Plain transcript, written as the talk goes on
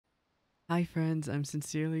Hi friends, I'm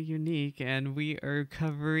Sincerely Unique, and we are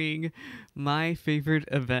covering my favorite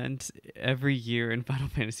event every year in Final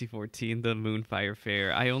Fantasy XIV, the Moonfire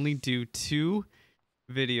Faire. I only do two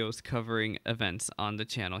videos covering events on the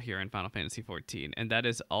channel here in Final Fantasy XIV, and that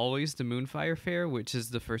is always the Moonfire Faire, which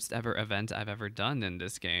is the first ever event I've ever done in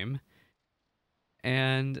this game,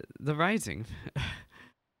 and the Rising.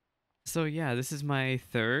 So yeah, this is my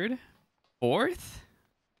fourth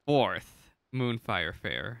Moonfire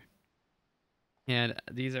Faire. And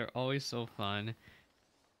these are always so fun.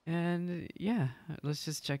 And yeah, let's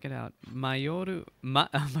just check it out. Oh my god,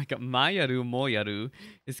 Mayaru Moyaru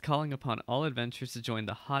is calling upon all adventurers to join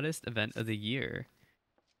the hottest event of the year.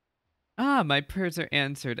 Ah, my prayers are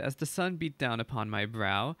answered as the sun beat down upon my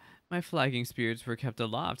brow. My flagging spirits were kept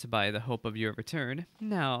aloft by the hope of your return.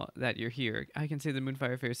 Now that you're here, I can say the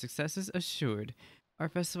Moonfire Fair's success is assured. Our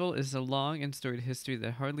festival is a long and storied history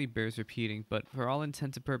that hardly bears repeating, but for all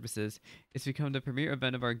intents and purposes, it's become the premier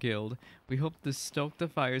event of our guild. We hope to stoke the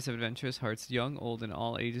fires of adventurous hearts, young, old, and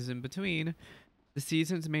all ages in between. The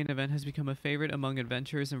season's main event has become a favorite among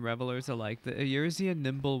adventurers and revelers alike, the Ayursia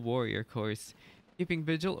Nimble Warrior course. Keeping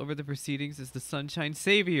vigil over the proceedings is the Sunshine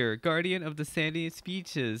Savior, guardian of the sandiest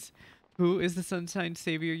beaches. Who is the Sunshine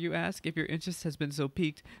Savior, you ask? If your interest has been so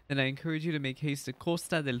piqued, then I encourage you to make haste to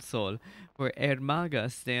Costa del Sol, where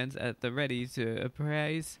Ermaga stands at the ready to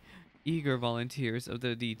apprise eager volunteers of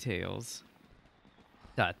the details.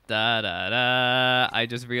 Da da da da. I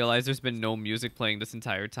just realized there's been no music playing this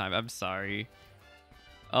entire time. I'm sorry.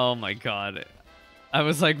 Oh my god. I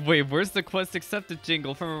was like, wait, where's the quest accepted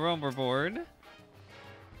jingle from a Romer board?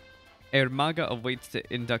 Ermaga awaits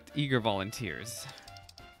to induct eager volunteers.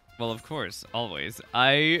 Well, of course, always.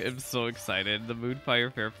 I am so excited. The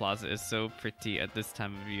Moonfire Faire Plaza is so pretty at this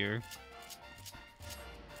time of year.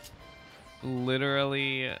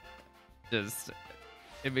 Literally, just,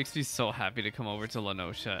 it makes me so happy to come over to La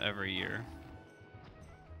Noscia every year.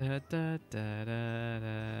 Da, da, da, da,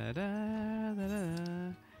 da, da, da,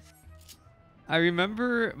 da. I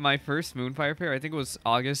remember my first Moonfire Faire, I think it was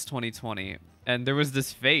August 2020, and there was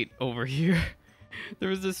this fate over here. There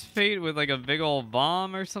was this fate with like a big old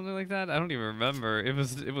bomb or something like that. I don't even remember. It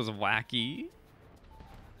was wacky.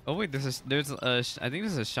 Oh wait, I think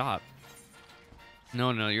there's a shop.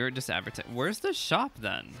 No, you're just advertising. Where's the shop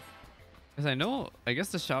then? Because I guess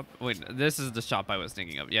the shop. Wait, this is the shop I was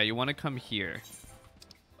thinking of. Yeah, you want to come here.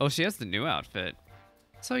 Oh, she has the new outfit.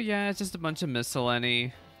 So yeah, it's just a bunch of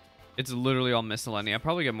miscellany. It's literally all miscellany. I'll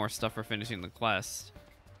probably get more stuff for finishing the quest.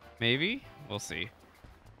 Maybe? We'll see.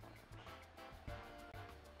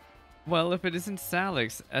 Well, if it isn't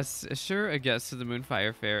Salix, as sure a guest to the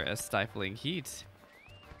Moonfire Faire as stifling heat.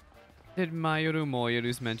 Did Mayoru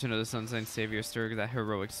Moyoru's mention of the Sunshine Savior stir that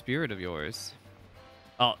heroic spirit of yours?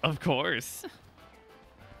 Oh, of course.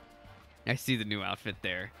 I see the new outfit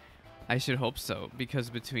there. I should hope so, because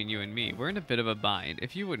between you and me, we're in a bit of a bind.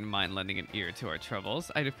 If you wouldn't mind lending an ear to our troubles,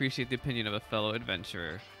 I'd appreciate the opinion of a fellow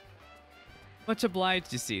adventurer. Much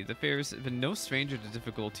obliged, you see. The fair's been no stranger to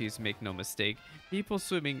difficulties, make no mistake. People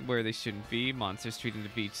swimming where they shouldn't be, monsters treating the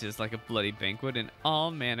beaches like a bloody banquet, and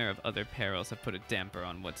all manner of other perils have put a damper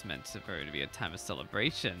on what's meant to be a time of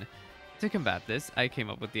celebration. To combat this, I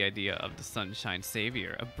came up with the idea of the Sunshine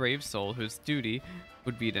Savior, a brave soul whose duty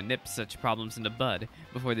would be to nip such problems in the bud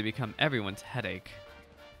before they become everyone's headache.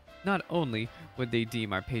 Not only would they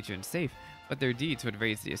deem our patron safe, but their deeds would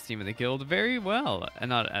raise the esteem of the guild very well. And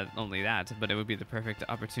not only that, but it would be the perfect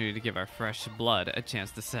opportunity to give our fresh blood a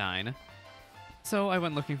chance to shine. So I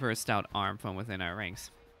went looking for a stout arm from within our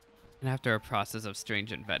ranks. And after a process of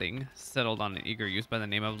stringent vetting, settled on an eager youth by the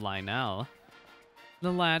name of Lionel.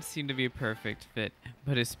 The lad seemed to be a perfect fit,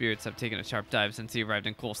 but his spirits have taken a sharp dive since he arrived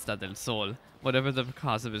in Costa del Sol. Whatever the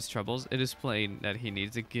cause of his troubles, it is plain that he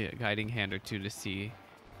needs a guiding hand or two to see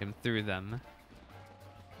him through them.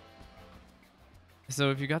 So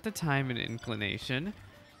if you got the time and inclination,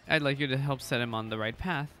 I'd like you to help set him on the right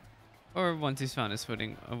path. Or once he's found his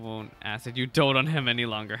footing, I won't ask that you dote on him any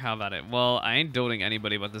longer. How about it? Well, I ain't doting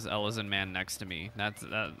anybody but this Ellison man next to me.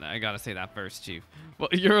 I gotta say that first, Chief. Well,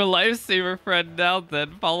 you're a lifesaver friend now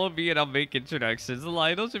then. Follow me and I'll make introductions.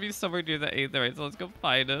 Lionel should be somewhere near the 8th, right? So let's go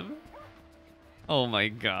find him. Oh my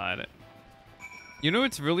god. You know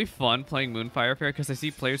it's really fun playing Moonfire Faire because I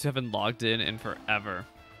see players who haven't logged in forever.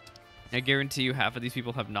 I guarantee you half of these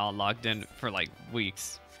people have not logged in for like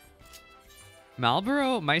weeks.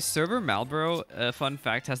 Marlboro, my server Marlboro, fun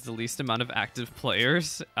fact, has the least amount of active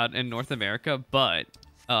players out in North America, but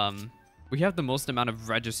we have the most amount of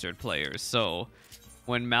registered players. So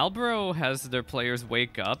when Marlboro has their players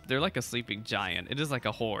wake up, they're like a sleeping giant. It is like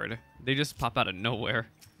a horde. They just pop out of nowhere.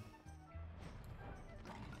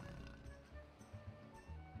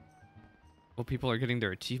 Well, people are getting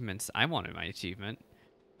their achievements. I wanted my achievement.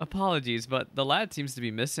 Apologies, but the lad seems to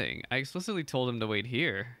be missing. I explicitly told him to wait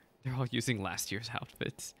here. They're all using last year's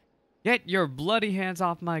outfits. Get your bloody hands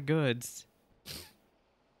off my goods.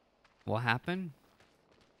 What happened?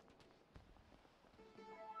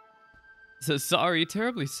 So sorry,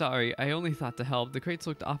 terribly sorry. I only thought to help. The crates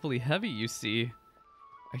looked awfully heavy, you see.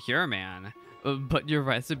 Here, man. But your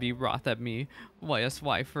recipe wroth at me. Why, yes,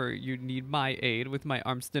 why, for you need my aid with my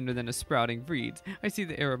arms thinner than a sprouting reed. I see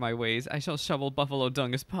the error of my ways. I shall shovel buffalo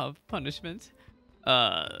dung as punishment.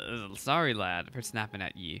 Sorry, lad, for snapping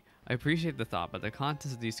at ye. I appreciate the thought, but the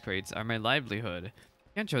contents of these crates are my livelihood.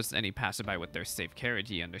 Can't trust any passerby with their safe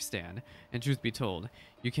carriage, ye understand. And truth be told,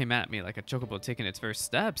 you came at me like a chocobo taking its first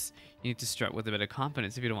steps. You need to strut with a bit of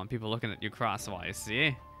confidence if you don't want people looking at you crosswise,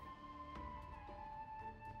 see?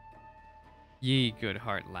 Ye good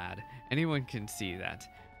heart, lad. Anyone can see that.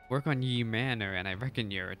 Work on ye manner, and I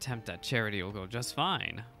reckon your attempt at charity will go just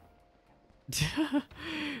fine.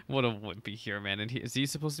 What a wimpy hero, man. And is he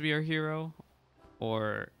supposed to be our hero?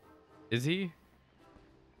 Or is he?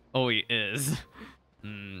 Oh, he is.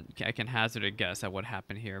 I can hazard a guess at what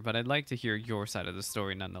happened here, but I'd like to hear your side of the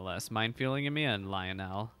story nonetheless. Mind filling me in,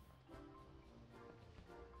 Lionel?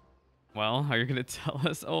 Well, are you going to tell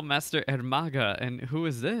us? Oh, Master Ermaga, and who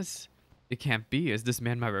is this? It can't be. Is this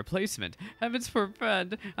man my replacement? Heavens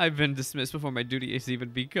forbid! I've been dismissed before my duty has even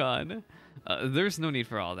begun. There's no need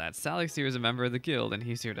for all that. Salix here is a member of the guild, and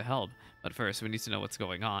he's here to help. But first, we need to know what's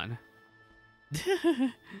going on.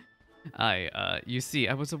 You see,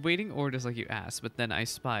 I was awaiting orders like you asked, but then I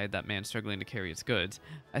spied that man struggling to carry his goods.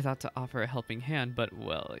 I thought to offer a helping hand, but,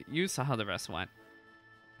 well, you saw how the rest went.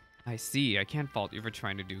 I see. I can't fault you for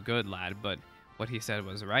trying to do good, lad, but what he said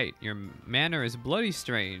was right. Your manner is bloody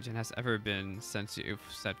strange and has ever been since you've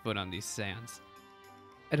set foot on these sands.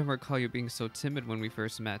 I don't recall you being so timid when we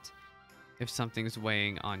first met. If something's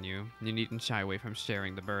weighing on you, you needn't shy away from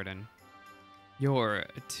sharing the burden. You're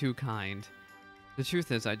too kind. The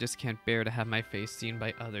truth is, I just can't bear to have my face seen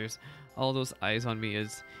by others. All those eyes on me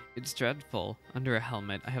it's dreadful. Under a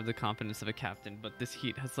helmet, I have the confidence of a captain, but this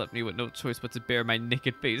heat has left me with no choice but to bare my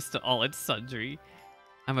naked face to all its sundry.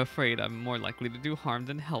 I'm afraid I'm more likely to do harm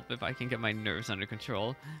than help if I can get my nerves under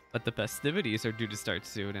control. But the festivities are due to start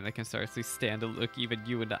soon, and I can scarcely stand to look even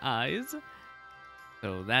you in the eyes.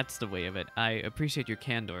 So that's the way of it. I appreciate your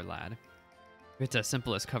candor, lad. It's as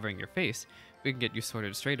simple as covering your face. We can get you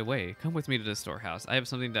sorted straight away. Come with me to the storehouse. I have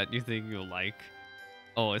something that you think you'll like.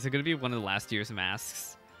 Oh, is it going to be one of the last year's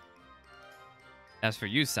masks? As for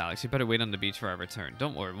you, Salix, you better wait on the beach for our return.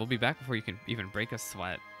 Don't worry, we'll be back before you can even break a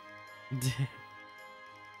sweat.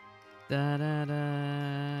 Da, da, da.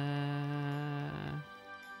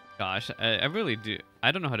 Gosh, I really do.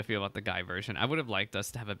 I don't know how to feel about the guy version. I would have liked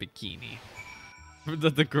us to have a bikini.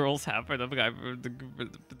 the girls have for the guy for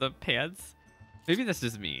the pants. Maybe that's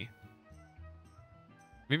just me.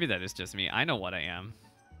 Maybe that is just me. I know what I am.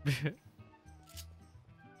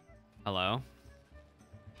 Hello?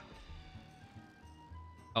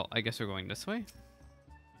 Oh, I guess we're going this way?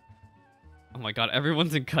 Oh my god,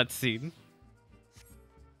 everyone's in cutscene.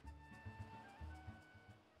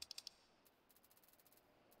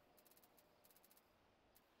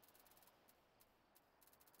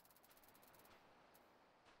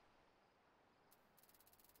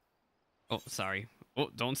 Oh, sorry. Oh,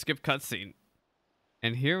 don't skip cutscene.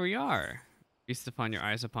 And here we are. Feast upon your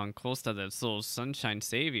eyes upon Costa del Sol's Sunshine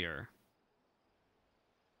Savior.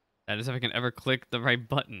 That is if I can ever click the right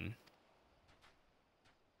button.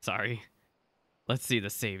 Sorry. Let's see the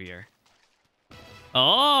Savior.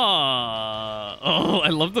 Oh! Oh, I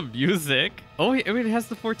love the music. Oh, wait, it has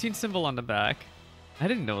the 14 symbol on the back. I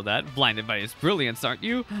didn't know that. Blinded by his brilliance, aren't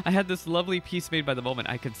you? I had this lovely piece made by the moment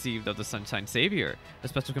I conceived of the Sunshine Savior. A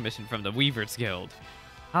special commission from the Weavers Guild.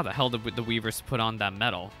 How the hell did the Weavers put on that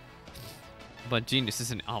metal? But genius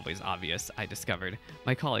isn't always obvious, I discovered.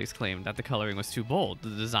 My colleagues claimed that the coloring was too bold, the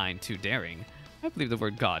design too daring. I believe the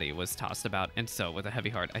word gaudy was tossed about, and so, with a heavy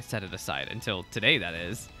heart, I set it aside. Until today, that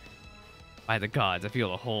is. By the gods, I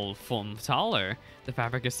feel a whole foot taller. The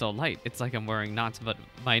fabric is so light, it's like I'm wearing not but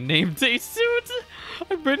my name day suit.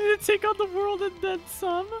 I'm ready to take on the world and then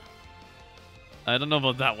some. I don't know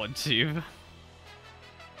about that one, Chief.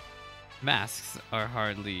 Masks are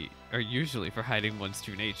usually for hiding one's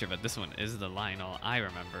true nature, but this one is the Lionel I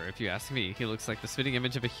remember. If you ask me, he looks like the spitting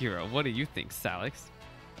image of a hero. What do you think, Salix?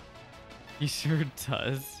 He sure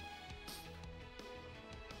does.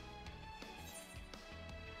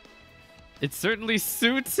 It certainly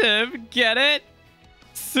suits him. Get it?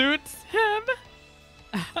 Suits him?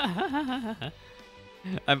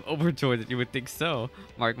 I'm overjoyed that you would think so.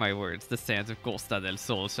 Mark my words, the sands of Costa del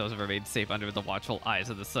Sol shall remain safe under the watchful eyes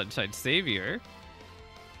of the Sunshine Savior.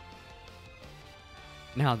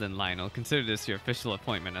 Now then, Lionel, consider this your official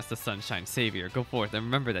appointment as the Sunshine Savior. Go forth and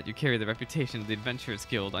remember that you carry the reputation of the Adventurers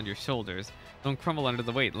Guild on your shoulders. Don't crumble under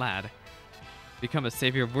the weight, lad. Become a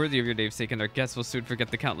savior worthy of your namesake, and our guests will soon forget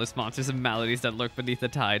the countless monsters and maladies that lurk beneath the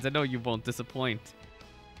tides. I know you won't disappoint.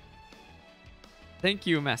 Thank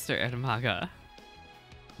you, Master Ermaga.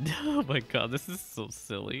 Oh my god, this is so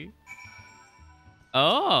silly.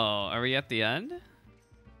 Oh, are we at the end?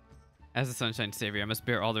 As the Sunshine Savior, I must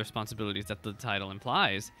bear all the responsibilities that the title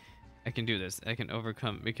implies. I can do this. I can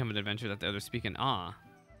become an adventurer that the others speak in awe.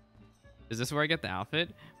 Is this where I get the outfit?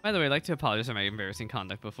 By the way, I'd like to apologize for my embarrassing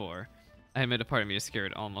conduct before. I admit a part of me is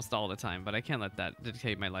scared almost all the time, but I can't let that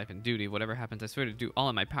dictate my life and duty. Whatever happens, I swear to do all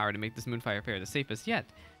in my power to make this Moonfire Faire the safest yet.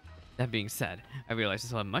 That being said, I realize I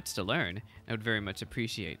still have much to learn. I would very much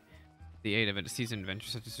appreciate the aid of a seasoned adventurer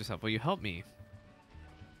such as yourself. Will you help me?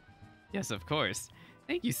 Yes, of course.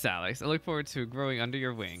 Thank you, Salix. I look forward to growing under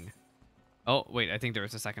your wing. Oh, wait, I think there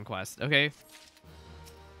was a second quest. Okay.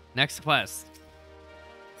 Next quest.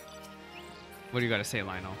 What do you got to say,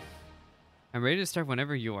 Lionel? I'm ready to start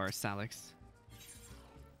whenever you are, Salix.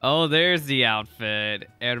 Oh, there's the outfit.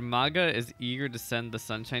 Ermaga is eager to send the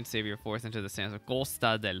Sunshine Savior forth into the sands of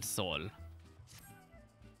Costa del Sol.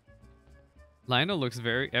 Lionel looks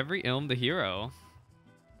every ilm the hero.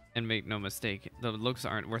 And make no mistake, the looks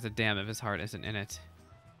aren't worth a damn if his heart isn't in it.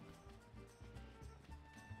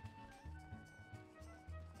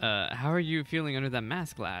 How are you feeling under that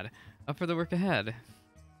mask, lad? Up for the work ahead?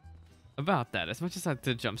 About that, as much as I have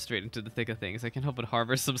to jump straight into the thick of things, I can't help but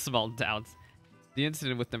harbor some small doubts. The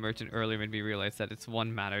incident with the merchant earlier made me realize that it's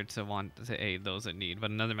one matter to want to aid those in need,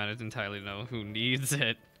 but another matter to entirely know who needs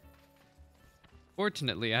it.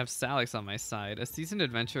 Fortunately, I have Salix on my side, a seasoned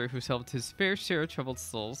adventurer who's helped his fair share of troubled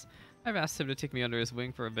souls. I've asked him to take me under his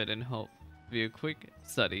wing for a bit and help be a quick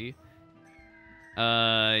study.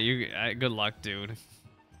 Good luck, dude.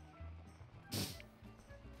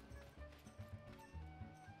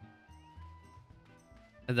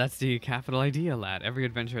 That's the capital idea, lad. Every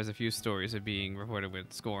adventure has a few stories of being reported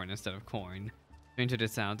with scorn instead of corn. Strange as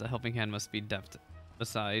it sounds, a helping hand must be deft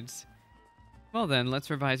besides. Well then, let's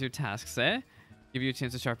revise your tasks, eh? Give you a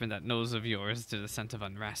chance to sharpen that nose of yours to the scent of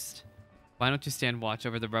unrest. Why don't you stand watch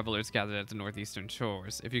over the revelers gathered at the northeastern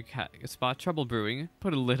shores? If you spot trouble brewing,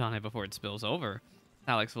 put a lid on it before it spills over.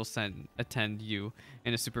 Alex will attend you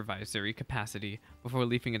in a supervisory capacity. Before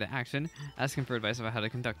leaping into action, ask him for advice about how to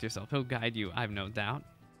conduct yourself. He'll guide you, I've no doubt.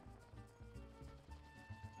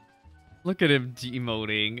 Look at him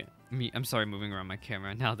demoting. I'm sorry, moving around my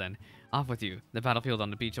camera. Now then, off with you. The battlefield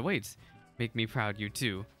on the beach awaits. Make me proud, you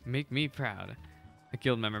too. Make me proud. A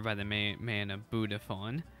guild member by the man of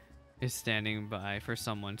Budafon is standing by for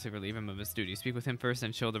someone to relieve him of his duty. Speak with him first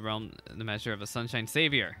and show the realm the measure of a Sunshine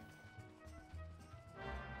Savior.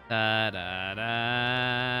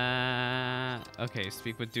 Okay,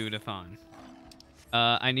 speak with Budafon.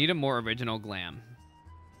 I need a more original glam.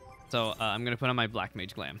 So I'm going to put on my Black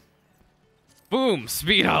Mage glam. Boom!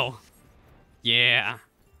 Speedo! Yeah!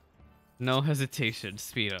 No hesitation,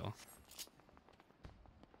 Speedo.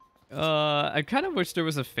 I kind of wish there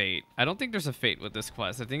was a fate. I don't think there's a fate with this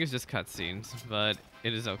quest. I think it's just cutscenes, but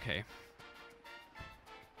it is okay.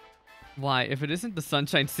 Why, if it isn't the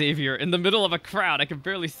Sunshine Savior in the middle of a crowd, I can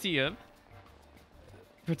barely see him.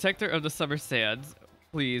 Protector of the summer sands,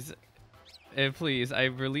 please. Please, I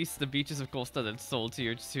release the beaches of Costa del Sol to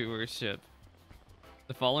your stewardship.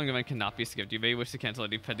 The following event cannot be skipped. You may wish to cancel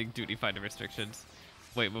any pending duty finder restrictions.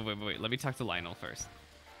 Wait. Let me talk to Lionel first.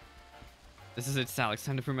 This is it, Salix.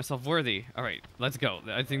 Time to prove myself worthy. Alright, let's go.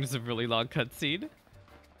 I think this is a really long cutscene.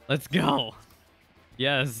 Let's go.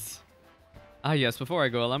 Yes. Ah, yes. Before I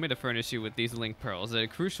go, allow me to furnish you with these link pearls. A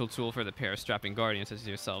crucial tool for the pair of strapping guardians such as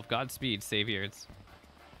yourself. Godspeed, saviors.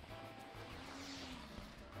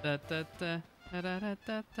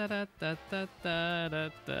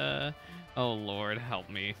 Oh Lord, help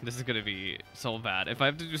me. This is gonna be so bad. If I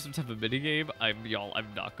have to do some type of minigame, I'm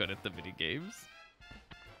not good at the minigames.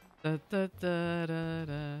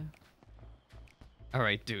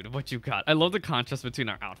 Alright, dude, what you got? I love the contrast between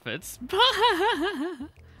our outfits.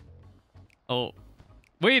 Oh.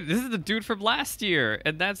 Wait, this is the dude from last year,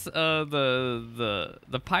 and that's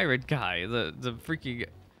the pirate guy, the freaking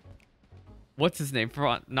what's his name?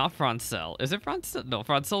 Not Francel. Is it Francel? No,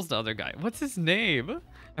 Francel's the other guy. What's his name?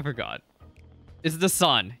 I forgot. It's the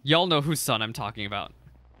son. Y'all know whose son I'm talking about.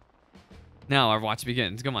 Now our watch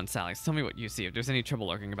begins. Come on, Salix. Tell me what you see. If there's any trouble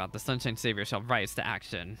lurking about, the Sunshine Savior shall rise to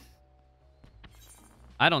action.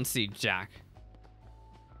 I don't see Jack.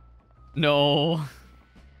 No.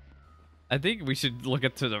 I think we should look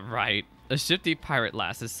at to the right. A shifty pirate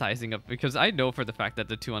lass is sizing up, because I know for the fact that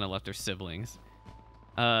the two on the left are siblings.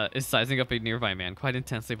 Is sizing up a nearby man quite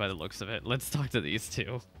intensely by the looks of it. Let's talk to these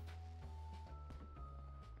two.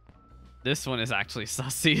 This one is actually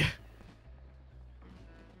sussy.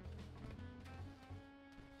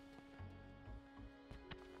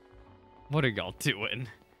 What are y'all doing?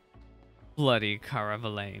 Bloody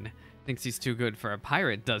Caravalane. Thinks he's too good for a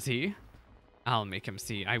pirate, does he? I'll make him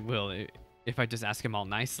see. I will, if I just ask him all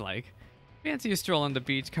nice-like. Fancy a stroll on the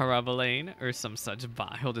beach, Caravalane, or some such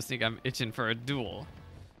bah. He'll just think I'm itching for a duel.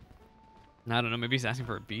 I don't know, maybe he's asking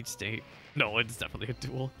for a beach date. No, it's definitely a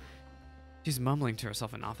duel. She's mumbling to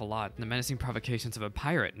herself an awful lot. The menacing provocations of a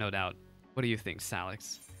pirate, no doubt. What do you think,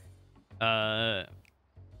 Salix? Worry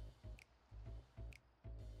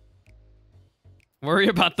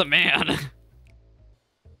about the man.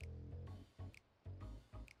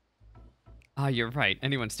 Ah, you're right.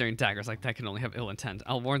 Anyone staring daggers like that can only have ill intent.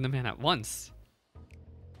 I'll warn the man at once.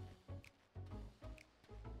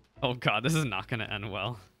 Oh god, this is not gonna end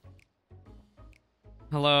well.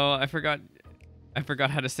 Hello, I forgot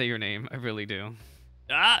how to say your name. I really do.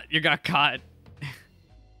 Ah, you got caught.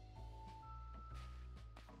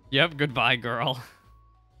 Yep, goodbye, girl.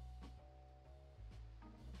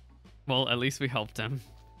 Well, at least we helped him.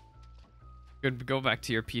 Good, go back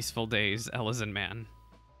to your peaceful days, Ellison man.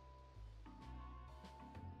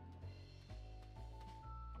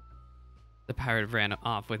 The pirate ran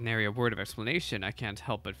off with nary a word of explanation. I can't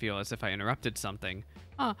help but feel as if I interrupted something.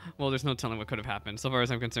 Ah, well, there's no telling what could have happened. So far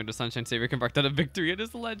as I'm concerned, the Sunshine Savior can mark that a victory in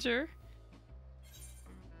his ledger.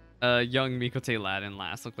 Young Mikote lad and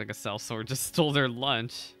lass look like a sellsword just stole their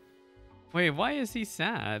lunch. Wait, why is he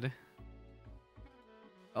sad?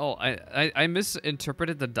 Oh, I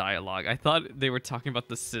misinterpreted the dialogue. I thought they were talking about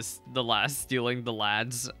the lass stealing the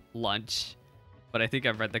lad's lunch. But I think I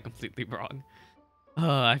read that completely wrong.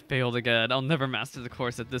 I failed again. I'll never master the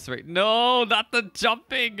course at this rate. No, not the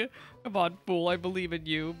jumping! Come on, fool. I believe in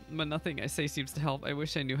you. But nothing I say seems to help. I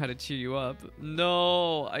wish I knew how to cheer you up.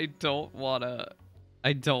 No, I don't wanna.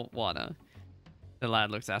 I don't wanna. The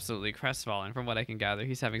lad looks absolutely crestfallen. From what I can gather,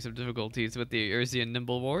 he's having some difficulties with the Urzian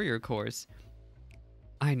Nimble Warrior course.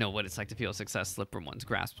 I know what it's like to feel success slip from one's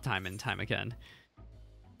grasp time and time again.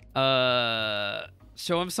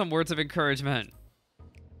 Show him some words of encouragement.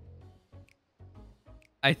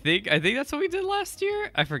 I think that's what we did last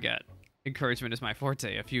year. I forget. Encouragement is my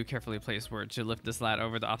forte. A few carefully placed words should lift this lad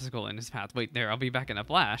over the obstacle in his path. Wait there, I'll be back in a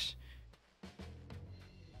flash.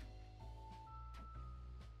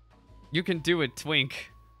 You can do it,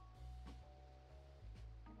 Twink.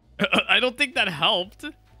 I don't think that helped.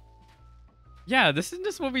 Yeah, this isn't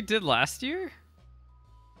just what we did last year.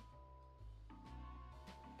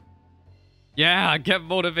 Yeah, get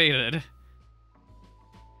motivated.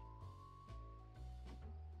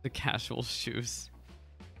 The casual shoes.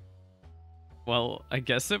 Well, I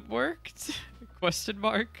guess it worked? Question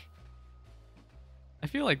mark. I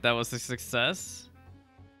feel like that was a success.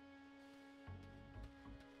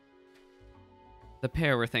 The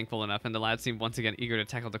pair were thankful enough, and the lad seemed once again eager to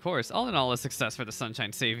tackle the course. All in all, a success for the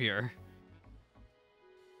Sunshine Savior.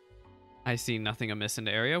 I see nothing amiss in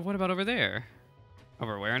the area. What about over there?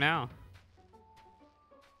 Over where now?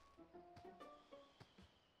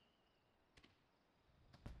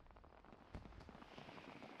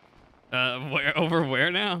 Over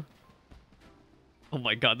where now? Oh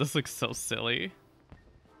my god, this looks so silly.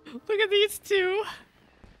 Look at these two.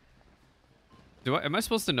 Am I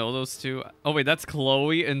supposed to know those two? Oh wait, that's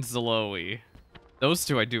Chloe and Zloe. Those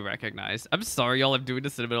two I do recognize. I'm sorry, y'all. I'm doing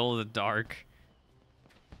this in the middle of the dark.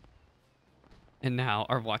 And now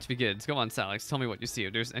our watch begins. Go on, Salix. Tell me what you see.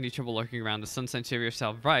 If there's any trouble lurking around, the Sunshine Savior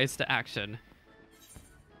shall rise to action.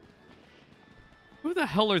 Who the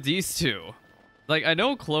hell are these two? Like, I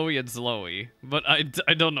know Chloe and Zloe, but I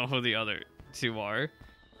don't know who the other two are.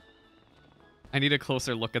 I need a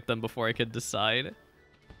closer look at them before I can decide.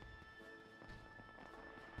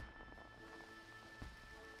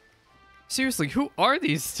 Seriously, who are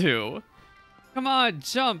these two? Come on,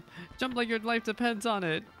 jump! Jump like your life depends on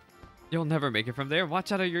it. You'll never make it from there.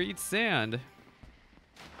 Watch out or you'll eat sand.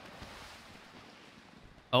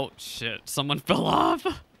 Oh, shit. Someone fell off.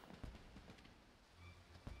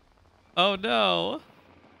 Oh, no.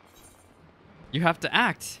 You have to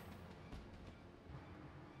act.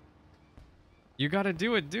 You gotta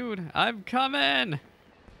do it, dude. I'm coming.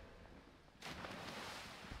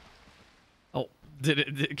 Oh,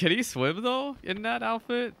 can he swim, though, in that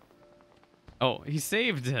outfit? Oh, he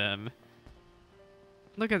saved him.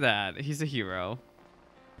 Look at that. He's a hero.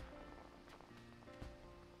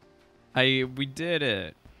 We did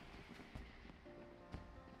it.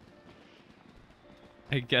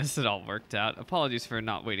 I guess it all worked out. Apologies for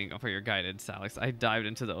not waiting for your guidance, Alex. I dived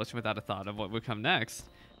into the ocean without a thought of what would come next.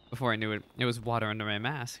 Before I knew it, it was water under my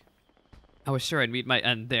mask. I was sure I'd meet my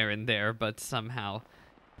end there and there, but somehow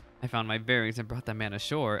I found my bearings and brought that man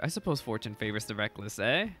ashore. I suppose fortune favors the reckless,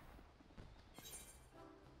 eh?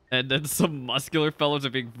 And then some muscular fellows are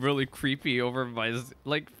being really creepy over by,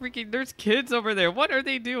 like, freaking, there's kids over there. What are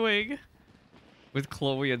they doing? With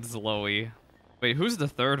Chloe and Zoe. Wait, who's the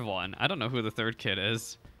third one? I don't know who the third kid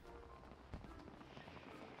is.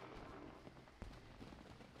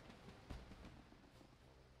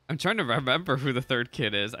 I'm trying to remember who the third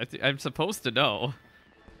kid is. I'm supposed to know.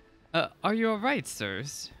 Are you alright,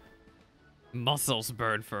 sirs? Muscles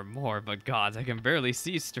burn for more, but gods, I can barely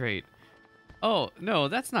see straight. Oh, no,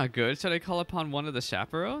 that's not good. Should I call upon one of the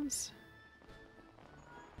chaperones?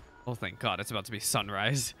 Oh, thank God, it's about to be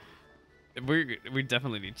sunrise. We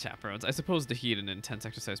definitely need chaperones. I suppose the heat and intense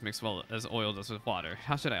exercise mix well as oil does with water.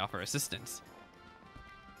 How should I offer assistance?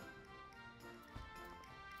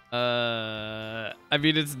 I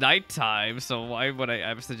mean, it's nighttime, so why would I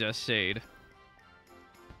ever suggest shade?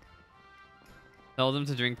 Tell them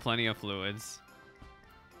to drink plenty of fluids.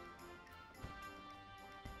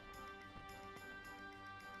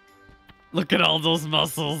 Look at all those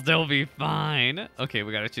muscles. They'll be fine. Okay,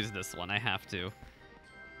 we gotta choose this one. I have to.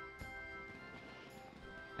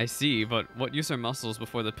 I see, but what use are muscles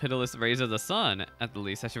before the pitiless rays of the sun? At the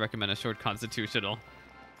least, I should recommend a short constitutional.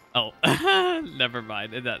 Oh, never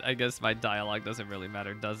mind. I guess my dialogue doesn't really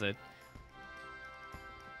matter, does it?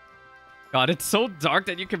 God, it's so dark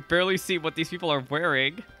that you can barely see what these people are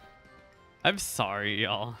wearing. I'm sorry,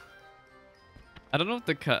 y'all. I don't know if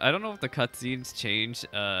the cutscenes change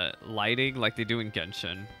lighting like they do in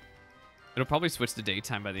Genshin. It'll probably switch to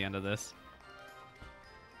daytime by the end of this.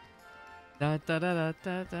 Da, da, da,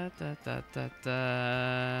 da, da, da, da, da,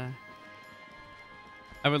 da.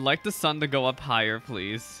 I would like the sun to go up higher,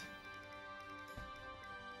 please.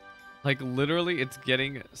 Like, literally, it's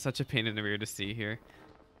getting such a pain in the rear to see here.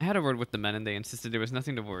 I had a word with the men, and they insisted there was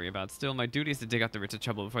nothing to worry about. Still, my duty is to dig out the roots of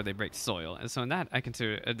trouble before they break soil. And so in that, I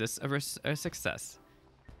consider this a success.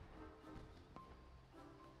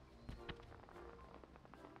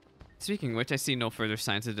 Speaking of which, I see no further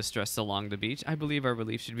signs of distress along the beach. I believe our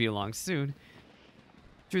relief should be along soon.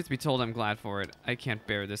 Truth be told, I'm glad for it. I can't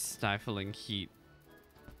bear this stifling heat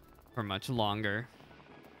for much longer.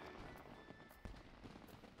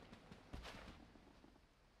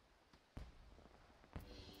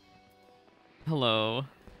 Hello.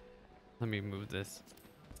 Let me move this.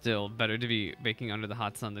 Still, better to be baking under the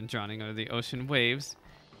hot sun than drowning under the ocean waves.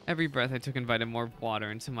 Every breath I took invited more water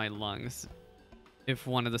into my lungs. If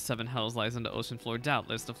one of the 7 hells lies on the ocean floor,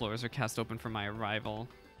 doubtless the floors are cast open for my arrival.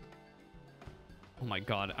 Oh my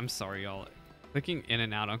god, I'm sorry, y'all. Clicking in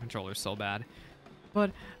and out on controller is so bad.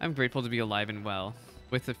 But I'm grateful to be alive and well,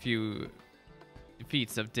 with a few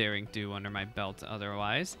feats of daring do under my belt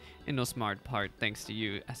otherwise. In no smart part, thanks to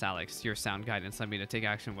you, as Alex, your sound guidance led me to take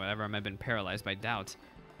action whenever I've been paralyzed by doubt.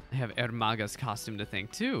 I have Ermaga's costume to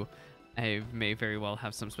thank too. I may very well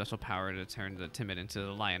have some special power to turn the timid into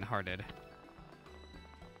the lion-hearted.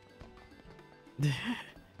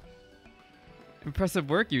 Impressive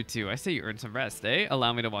work, you two. I say you earned some rest, eh?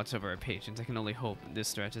 Allow me to watch over our patients. I can only hope this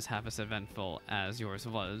stretch is half as eventful as yours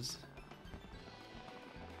was.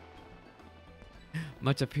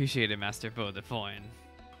 Much appreciated, Master Beaudefoin.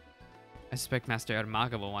 I suspect Master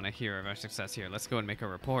Ermaga will want to hear of our success here. Let's go and make a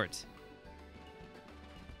report.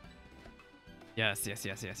 Yes, yes,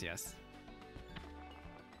 yes, yes, yes.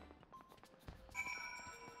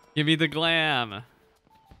 Give me the glam.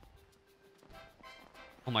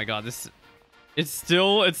 Oh my god, this... It's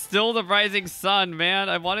still the rising sun, man.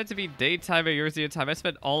 I want it to be daytime at Eurasian time. I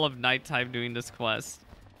spent all of nighttime doing this quest.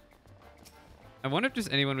 I wonder if there's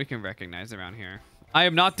anyone we can recognize around here. I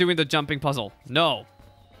am not doing the jumping puzzle. No.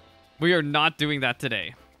 We are not doing that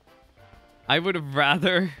today. I would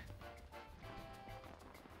rather...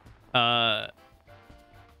 I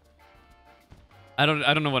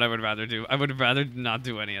don't know what I would rather do. I would rather not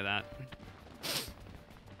do any of that.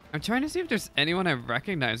 I'm trying to see if there's anyone I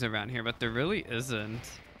recognize around here, but there really isn't.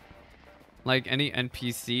 Like any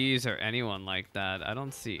NPCs or anyone like that. I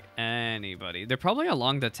don't see anybody. They're probably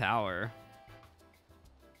along the tower.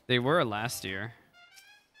 They were last year.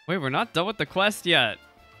 Wait, we're not done with the quest yet.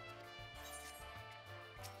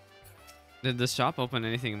 Did the shop open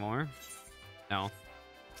anything more? No.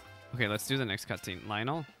 Okay, let's do the next cutscene.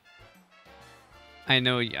 Lionel? I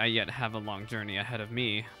know I yet have a long journey ahead of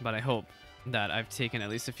me, but I hope that I've taken at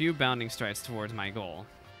least a few bounding strides towards my goal.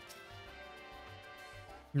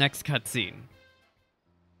 Next cutscene.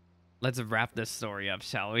 Let's wrap this story up,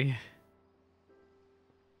 shall we?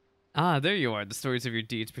 Ah, there you are. The stories of your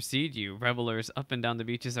deeds precede you. Revelers up and down the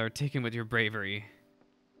beaches are taken with your bravery.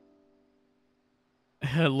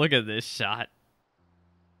 Look at this shot.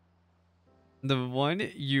 The one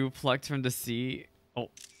you plucked from the sea. Oh,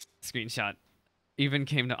 screenshot. Even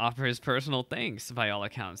came to offer his personal thanks. By all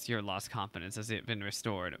accounts, your lost confidence has been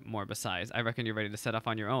restored. More besides, I reckon you're ready to set off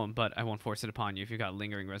on your own, but I won't force it upon you if you've got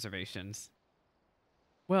lingering reservations.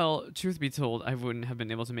 Well, truth be told, I wouldn't have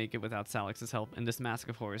been able to make it without Salix's help, and this mask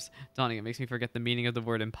of horrors. Donning it makes me forget the meaning of the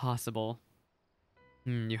word impossible.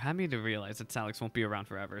 You had me to realize that Salix won't be around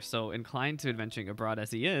forever, so inclined to adventuring abroad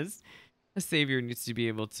as he is, a savior needs to be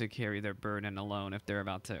able to carry their burden alone if they're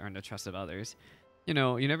about to earn the trust of others. You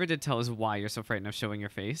know, you never did tell us why you're so frightened of showing your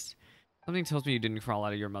face. Something tells me you didn't crawl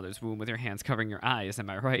out of your mother's womb with your hands covering your eyes, am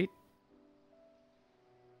I right?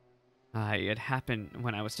 It happened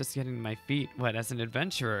when I was just getting my feet wet as an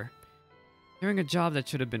adventurer. During a job that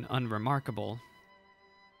should have been unremarkable,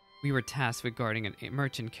 we were tasked with guarding a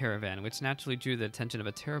merchant caravan, which naturally drew the attention of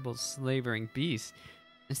a terrible slavering beast.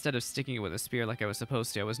 Instead of sticking it with a spear like I was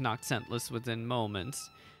supposed to, I was knocked senseless within moments.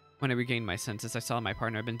 When I regained my senses, I saw my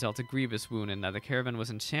partner had been dealt a grievous wound and that the caravan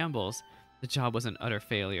was in shambles. The job was an utter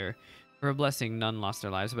failure. For a blessing, none lost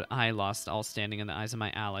their lives, but I lost all standing in the eyes of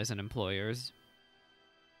my allies and employers.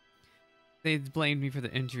 They blamed me for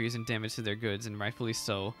the injuries and damage to their goods, and rightfully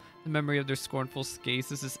so. The memory of their scornful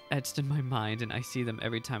scases is etched in my mind, and I see them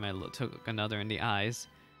every time I took another in the eyes.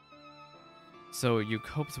 So you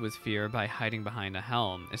coped with fear by hiding behind a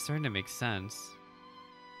helm. It's starting to make sense.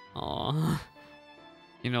 Aww.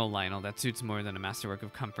 You know, Lionel, that suits more than a masterwork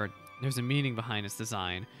of comfort. There's a meaning behind its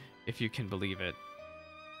design, if you can believe it.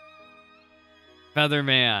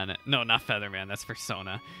 Featherman. No, not Featherman. That's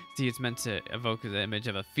Persona. See, it's meant to evoke the image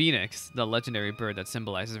of a phoenix, the legendary bird that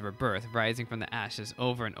symbolizes rebirth, rising from the ashes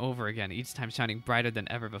over and over again, each time shining brighter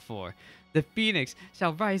than ever before. The phoenix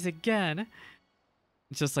shall rise again.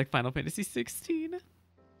 Just like Final Fantasy XVI.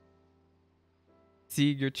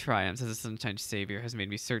 Seeing your triumphs as a sunshine savior has made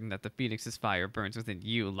me certain that the phoenix's fire burns within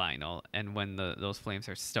you, Lionel, and when those flames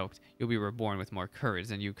are stoked, you'll be reborn with more courage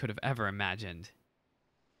than you could have ever imagined.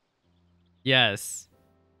 Yes.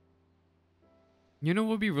 You know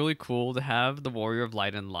what would be really cool to have the Warrior of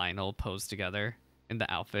Light and Lionel pose together in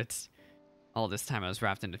the outfits? All this time I was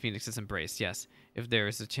wrapped in the Phoenix's embrace, yes. If there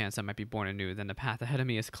is a chance I might be born anew, then the path ahead of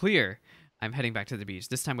me is clear. I'm heading back to the beach,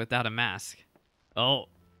 this time without a mask. Oh,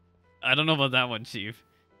 I don't know about that one, Chief.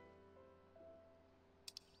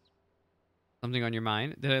 Something on your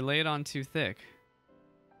mind? Did I lay it on too thick?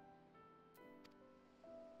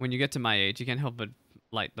 When you get to my age, you can't help but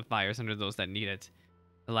light the fires under those that need it.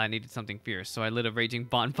 The lad needed something fierce, so I lit a raging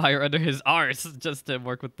bonfire under his arse just to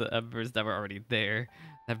work with the embers that were already there.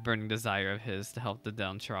 That burning desire of his to help the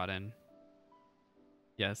downtrodden.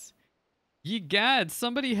 Yes. Ye gad,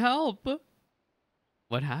 somebody help!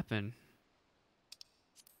 What happened?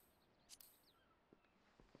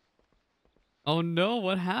 Oh no,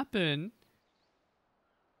 what happened?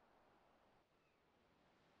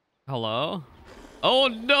 Hello? Oh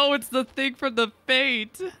no, it's the thing from the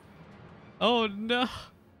Fate! Oh no.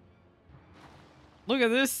 Look at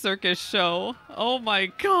this circus show. Oh my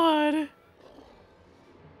god.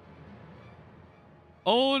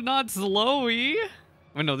 Oh, not Zloey.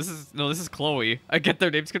 Oh, no, this is Chloe. I get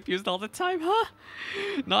their names confused all the time, huh?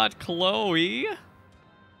 Not Chloe.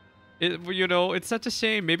 You know, it's such a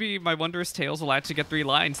shame. Maybe my Wondrous Tales will actually get 3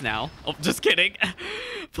 lines now. Oh, just kidding.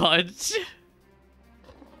 Punch.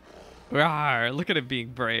 Rawr, look at it being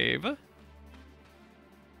brave.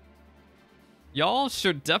 Y'all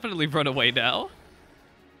should definitely run away now.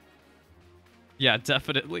 Yeah,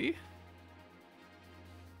 definitely.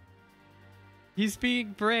 He's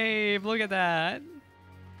being brave. Look at that.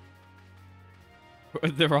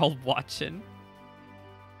 They're all watching.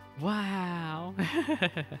 Wow.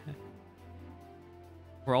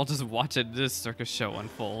 We're all just watching this circus show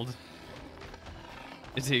unfold.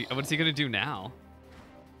 What's he gonna do now?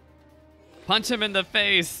 Punch him in the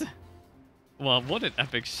face. Well, what an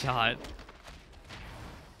epic shot.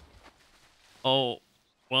 Oh,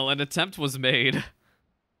 well, an attempt was made.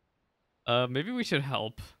 Maybe we should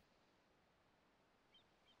help.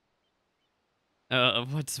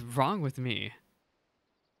 What's wrong with me?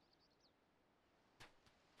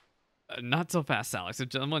 Not so fast, Alex.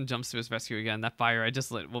 If someone jumps to his rescue again, that fire I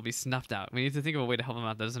just lit will be snuffed out. We need to think of a way to help him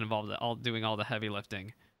out that doesn't involve doing all the heavy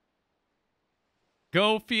lifting.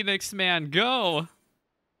 Go, Phoenix Man, go!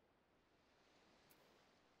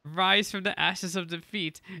 Rise from the ashes of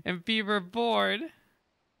defeat and be reborn.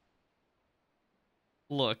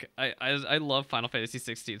 Look, I love Final Fantasy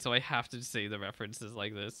XVI, so I have to say the references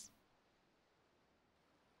like this.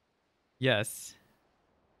 Yes.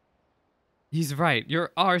 He's right.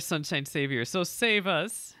 You're our sunshine savior, so save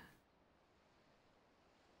us.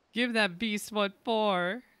 Give that beast what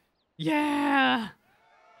for. Yeah!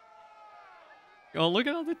 Oh, look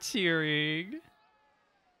at all the cheering.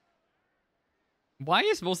 Why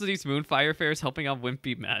is most of these Moonfire Fairs helping out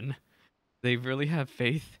wimpy men? They really have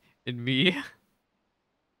faith in me.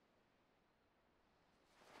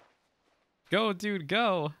 Go, dude,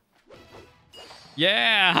 go.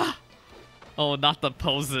 Yeah! Oh, not the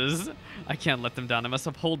poses. I can't let them down. I must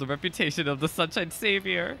uphold the reputation of the Sunshine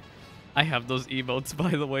Savior. I have those emotes,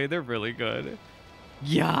 by the way. They're really good.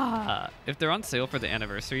 Yeah! If they're on sale for the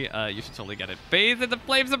anniversary, you should totally get it. Bathe in the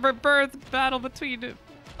flames of rebirth. Battle between...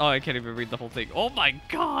 Oh, I can't even read the whole thing. Oh my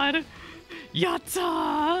god!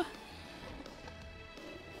 Yatta!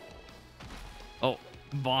 Oh,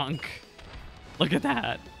 bonk. Look at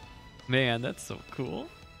that. Man, that's so cool.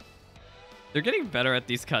 They're getting better at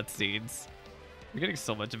these cutscenes. They're getting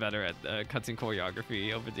so much better at cutscene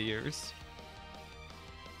choreography over the years.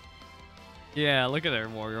 Yeah, look at their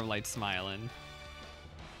warrior light smiling.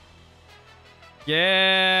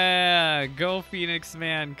 Yeah, go Phoenix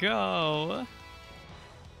man, go.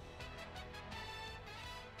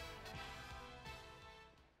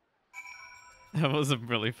 That was a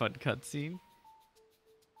really fun cutscene.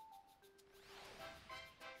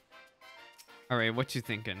 All right, what you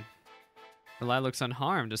thinking? Rely looks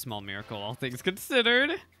unharmed, a small miracle, all things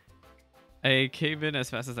considered. I came in as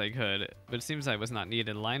fast as I could, but it seems I was not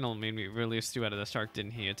needed. Lionel made me really a stew out of the shark,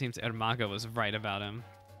 didn't he? It seems Ermaga was right about him.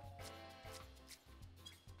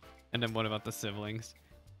 And then what about the siblings?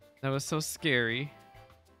 That was so scary.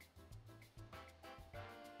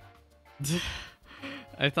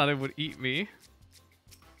 I thought it would eat me.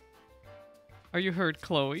 Are you hurt,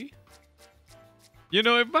 Chloe? You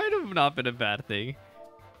know, it might have not been a bad thing.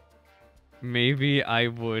 Maybe I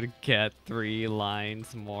would get 3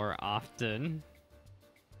 lines more often.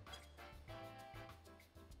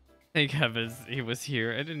 Thank heavens he was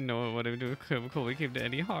here. I didn't know what I would do if Chloe came to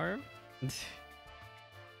any harm.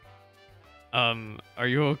 Are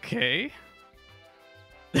you okay?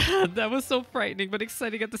 That was so frightening but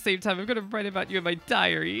exciting at the same time. I'm gonna write about you in my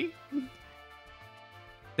diary.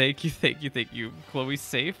 Thank you, thank you, thank you. Chloe's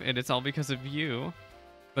safe and it's all because of you.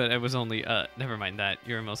 But it was only, never mind that.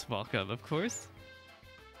 You're most welcome, of course.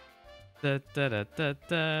 Da, da, da, da,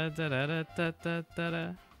 da, da, da, da, da, da,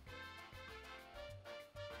 da.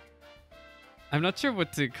 I'm not sure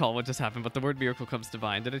what to call what just happened, but the word miracle comes to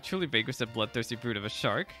mind. Did it truly vanquish the bloodthirsty brute of a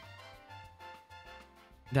shark?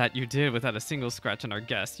 That you did without a single scratch on our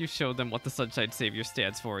guests. You showed them what the Sunshine Savior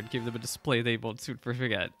stands for and gave them a display they won't soon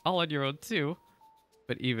forget. All on your own, too.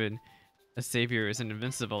 But even... a savior isn't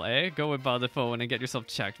invincible, eh? Go and bow the phone and get yourself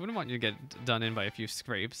checked. Wouldn't want you to get done in by a few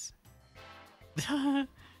scrapes.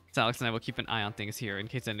 Alex and I will keep an eye on things here in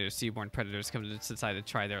case any seaborne predators come to decide to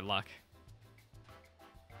try their luck.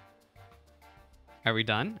 Are we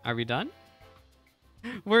done? Are we done?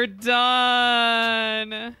 We're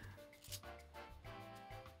done!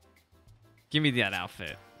 Give me that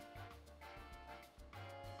outfit.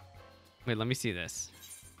 Wait, let me see this.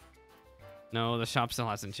 No, the shop still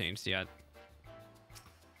hasn't changed yet.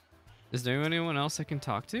 Is there anyone else I can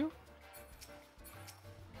talk to?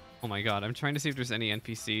 Oh my god, I'm trying to see if there's any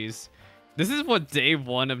NPCs. This is what day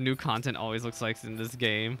 1 of new content always looks like in this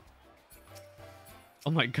game.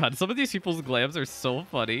 Oh my god, some of these people's glams are so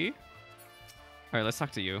funny. Alright, let's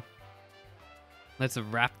talk to you. Let's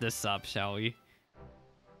wrap this up, shall we?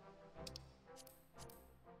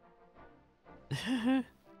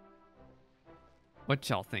 What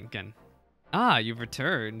y'all thinking? Ah, you've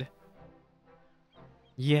returned.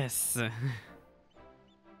 Yes.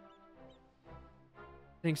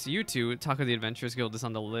 Thanks to you two, talk of the Adventurers Guild is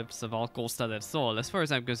on the lips of all Costa del Sol. As far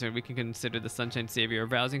as I'm concerned, we can consider the Sunshine Savior a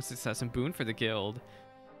rousing success and boon for the guild.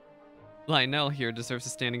 Lionel here deserves a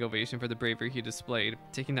standing ovation for the bravery he displayed.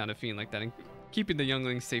 Taking down a fiend like that and keeping the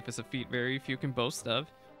younglings safe is a feat very few can boast of.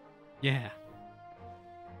 Yeah.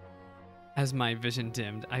 As my vision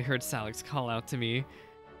dimmed, I heard Salix call out to me.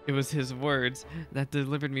 It was his words that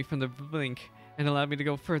delivered me from the blink and allowed me to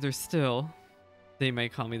go further still. They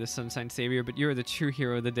might call me the Sunshine Savior, but you're the true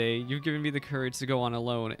hero of the day. You've given me the courage to go on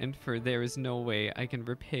alone, and for there is no way I can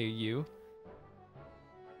repay you.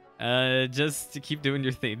 Just to keep doing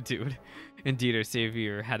your thing, dude. Indeed, our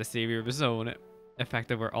savior had a savior of his own, a fact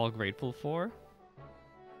that we're all grateful for.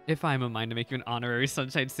 If I'm a mind to make you an honorary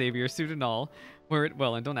Sunshine Savior, suit and all, wear it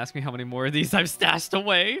well, and don't ask me how many more of these I've stashed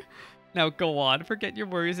away. Now go on, forget your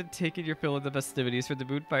worries and take in your fill of the festivities, for the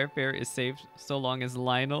Moonfire Fair is safe so long as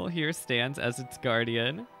Lionel here stands as its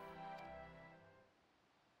guardian.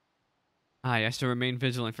 Aye, I shall remain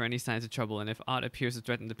vigilant for any signs of trouble, and if aught appears to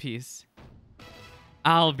threaten the peace,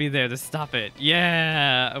 I'll be there to stop it.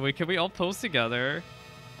 Yeah. Wait, can we all pose together?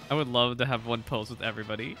 I would love to have one pose with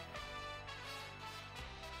everybody.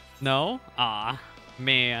 No? Ah,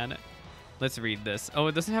 man. Let's read this. Oh,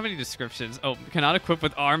 it doesn't have any descriptions. Oh, cannot equip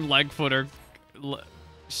with arm, leg, foot, or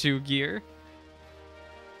shoe gear.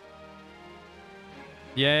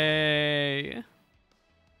 Yay.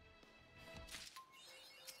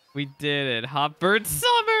 We did it. Hot Bird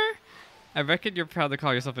Summer. I reckon you're proud to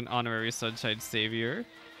call yourself an honorary Sunshine Savior.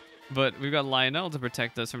 But we've got Lionel to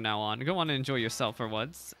protect us from now on. Go on and enjoy yourself for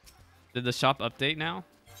once. Did the shop update now?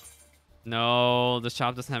 No, the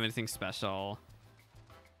shop doesn't have anything special.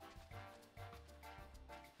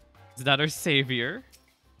 Is that our savior?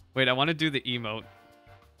 Wait, I want to do the emote.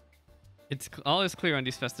 It's all is clear on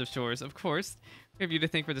these festive shores. Of course, we have you to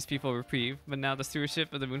thank for this peaceful reprieve. But now the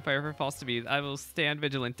stewardship of the Moonfire falls to me. I will stand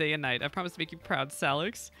vigilant day and night. I promise to make you proud,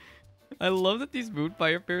 Salix. I love that these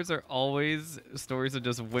Moonfire fairs are always stories of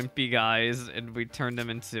just wimpy guys, and we turn them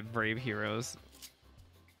into brave heroes.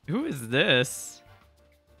 Who is this?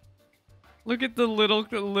 Look at the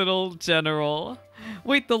little general.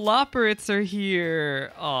 Wait, the Lopperates are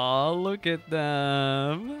here. Aw, look at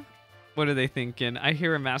them. What are they thinking? I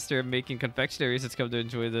hear a master of making confectionaries has come to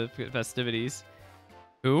enjoy the festivities.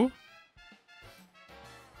 Who?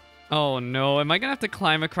 Oh no, am I gonna have to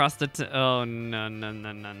climb across the oh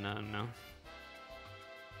no.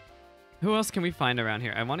 Who else can we find around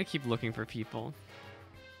here? I want to keep looking for people.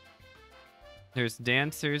 There's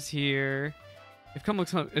dancers here. If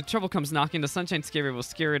trouble comes knocking, the Sunshine Scarer will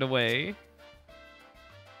scare it away.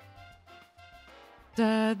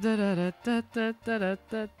 I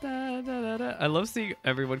love seeing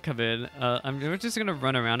everyone come in. We're just gonna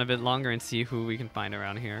run around a bit longer and see who we can find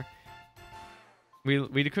around here.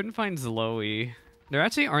 We couldn't find Zoe. There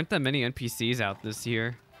actually aren't that many NPCs out this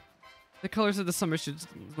year. The colors of the summer should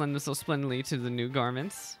lend so splendidly to the new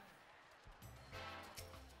garments.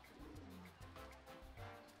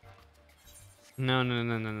 No.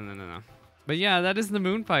 But yeah, that is the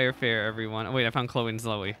Moonfire Fair, everyone. Oh, wait, I found Chloe and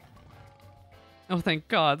Zoe. Oh, thank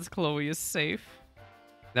God, Chloe is safe.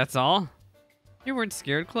 That's all? You weren't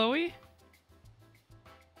scared, Chloe?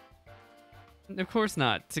 Of course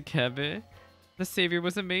not, Takebe. The savior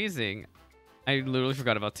was amazing. I literally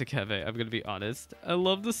forgot about Takebe, I'm gonna be honest. I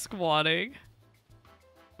love the squatting.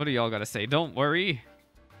 What do y'all gotta say? Don't worry.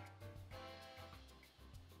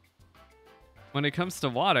 When it comes to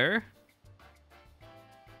water,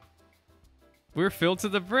 we're filled to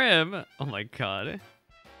the brim. Oh my God.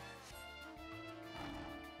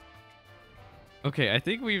 Okay, I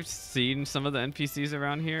think we've seen some of the NPCs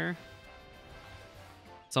around here.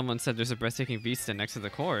 Someone said there's a breathtaking vista next to the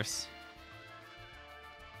course.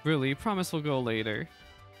 Really? Promise we'll go later.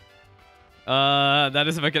 That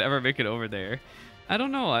is if I could ever make it over there. I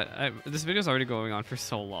don't know. This video's already going on for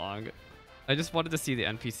so long. I just wanted to see the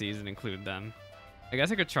NPCs and include them. I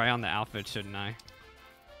guess I could try on the outfit, shouldn't I?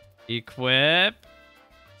 Equip.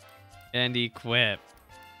 And equip.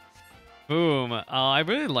 Boom. Oh, I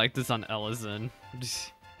really like this on Ellison.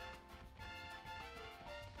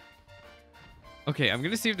 Okay, I'm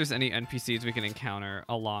gonna see if there's any NPCs we can encounter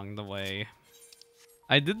along the way.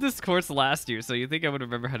 I did this course last year, so you think I would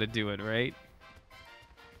remember how to do it, right?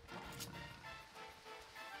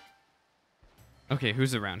 Okay,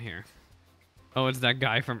 who's around here? Oh, it's that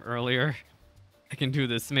guy from earlier. I can do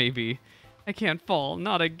this, maybe. I can't fall,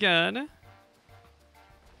 not again.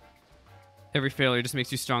 Every failure just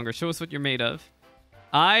makes you stronger. Show us what you're made of.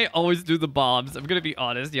 I always do the bombs. I'm gonna be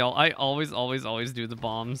honest, y'all. I always do the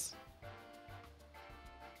bombs.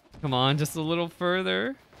 Come on, just a little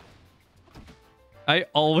further. I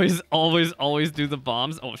always do the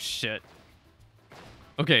bombs. Oh, shit.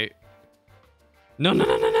 Okay.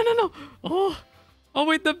 No. Oh,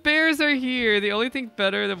 wait, the bears are here. The only thing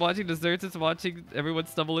better than watching desserts is watching everyone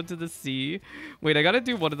stumble into the sea. Wait, I gotta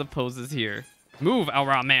do one of the poses here. Move,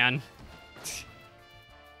 Aura Man.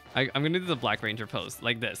 I'm gonna do the Black Ranger pose,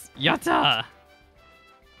 like this. Yatta!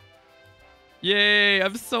 Yay,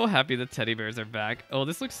 I'm so happy the teddy bears are back. Oh,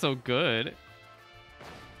 this looks so good.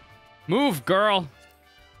 Move, girl!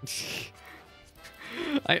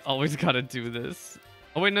 I always gotta do this.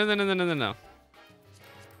 Oh, wait, no.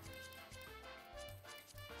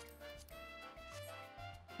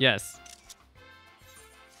 Yes.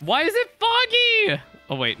 Why is it foggy?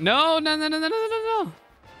 Oh, wait, no.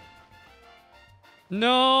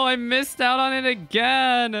 No, I missed out on it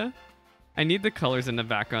again. I need the colors in the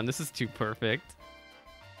background. This is too perfect.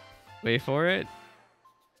 Wait for it.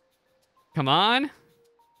 Come on.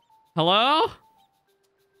 Hello?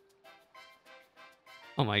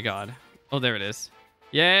 Oh my God. Oh, there it is.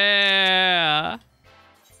 Yeah.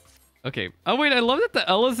 Okay. Oh, wait. I love that the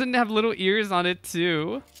elephant have little ears on it,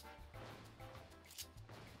 too.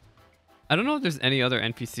 I don't know if there's any other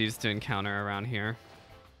NPCs to encounter around here.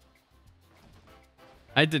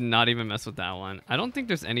 I did not even mess with that one. I don't think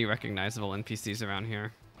there's any recognizable NPCs around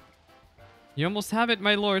here. You almost have it,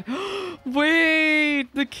 my lord.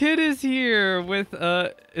 Wait! The kid is here with,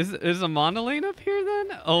 is a monolane up here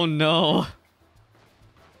then? Oh, no.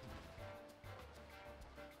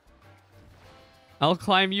 I'll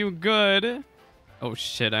climb you good. Oh,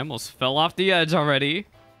 shit. I almost fell off the edge already.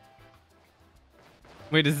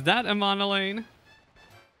 Wait, is that a monolane?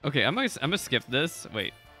 Okay, I'm gonna skip this.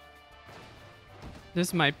 Wait.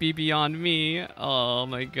 This might be beyond me. Oh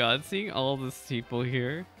my god, seeing all these people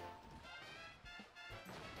here.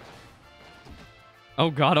 Oh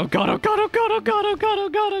god, oh god, oh god, oh god, oh god, oh god, oh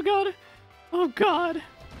god, oh god. Oh god.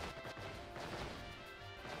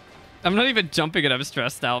 I'm not even jumping and I'm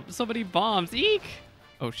stressed out. So many bombs. Eek!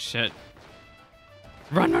 Oh shit.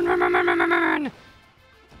 Run, run, run, run, run, run, run, run!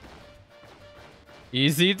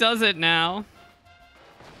 Easy does it now.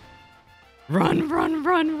 Run, run,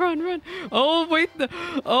 run, run, run. Oh, wait.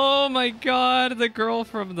 Oh, my God. The girl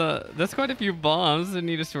from the... That's quite a few bombs. I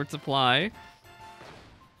need a short supply.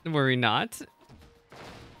 Worry not.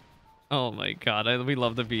 Oh, my God. We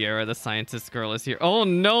love the Vieira. The scientist girl is here. Oh,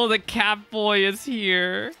 no. The cat boy is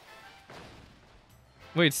here.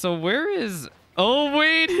 Wait, so where is... Oh,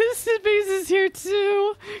 wait. His base is here,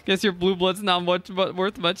 too. Guess your blue blood's not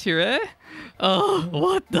worth much here, eh? Oh,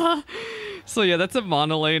 what the... So yeah, that's a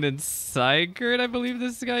monolane in Sigurd, I believe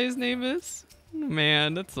this guy's name is.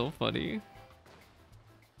 Man, that's so funny.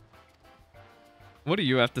 What do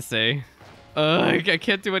you have to say? I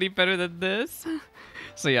can't do any better than this.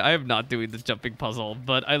 So yeah, I am not doing the jumping puzzle,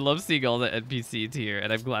 but I love seeing all the NPCs here,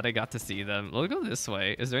 and I'm glad I got to see them. We'll go this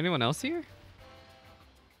way. Is there anyone else here?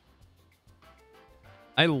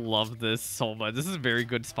 I love this so much. This is a very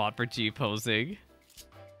good spot for G-posing.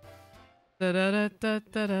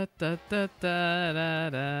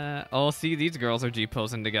 Oh, see, these girls are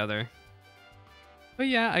G-posing together. But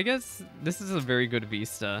yeah, I guess this is a very good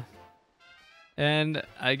vista. And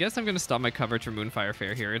I guess I'm going to stop my coverage for Moonfire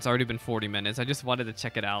Faire here. It's already been 40 minutes. I just wanted to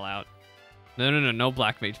check it all out. No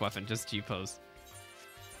Black Mage weapon, just G-pose.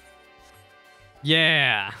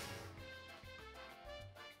 Yeah!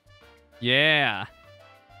 Yeah!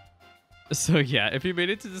 So yeah, if you made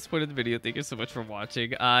it to this point of the video, thank you so much for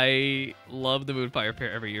watching. I love the Moonfire Faire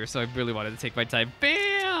every year, so I really wanted to take my time.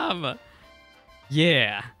 Bam!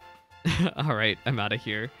 Yeah! Alright, I'm out of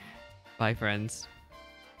here. Bye, friends.